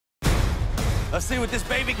Let's see what this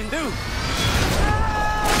baby can do.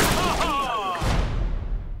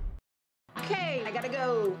 Okay, I gotta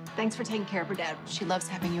go. Thanks for taking care of her, Dad. She loves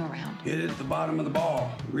having you around. Hit it at the bottom of the ball.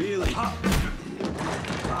 Really hot.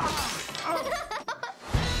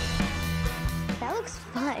 That looks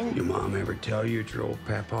fun. Your mom ever tell you it's your old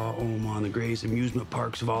papa owned one of the greatest amusement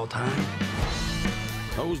parks of all time?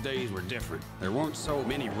 Those days were different. There weren't so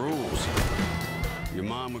many rules. Your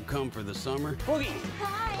mom would come for the summer. Boogie!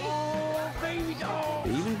 Hi. Oh, baby doll!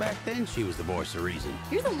 Even back then, she was the voice of reason.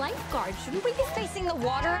 You're the lifeguard. Shouldn't we be facing the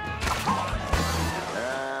water?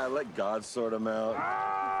 Let God sort them out.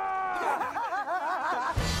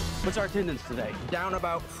 What's our attendance today? Down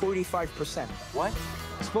about 45%. What?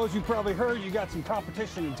 Suppose you probably heard you got some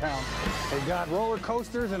competition in town. They've got roller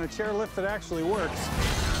coasters and a chairlift that actually works.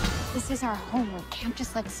 This is our home. We can't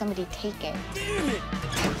just let somebody take it. Damn it!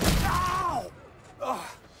 Ow! Ugh.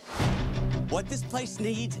 What this place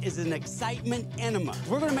needs is an excitement enema.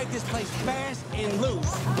 We're gonna make this place fast and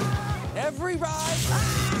loose. Every ride,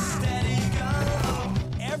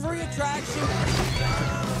 every attraction,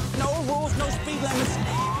 no rules, no speed limits,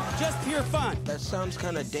 just pure fun. That sounds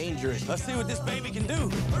kind of dangerous. Let's see what this baby can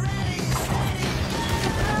do.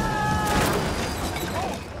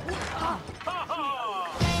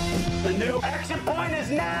 The new action point is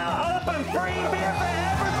now open. Free beer for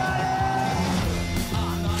everybody.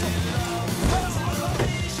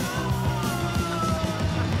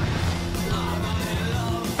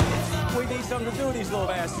 We need something to do with these little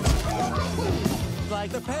bastards.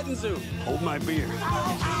 Like the petting zoo. Hold my beer.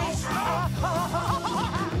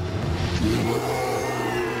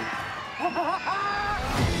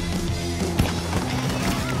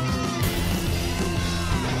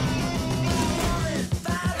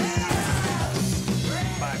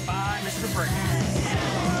 Bye-bye, Mr. Brady.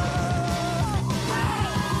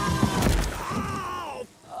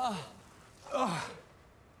 Oh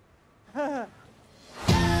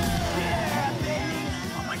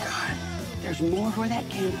my God. There's more where that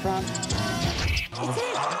came from.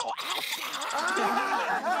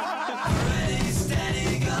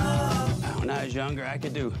 When I was younger, I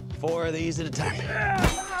could do 4 of these at a time.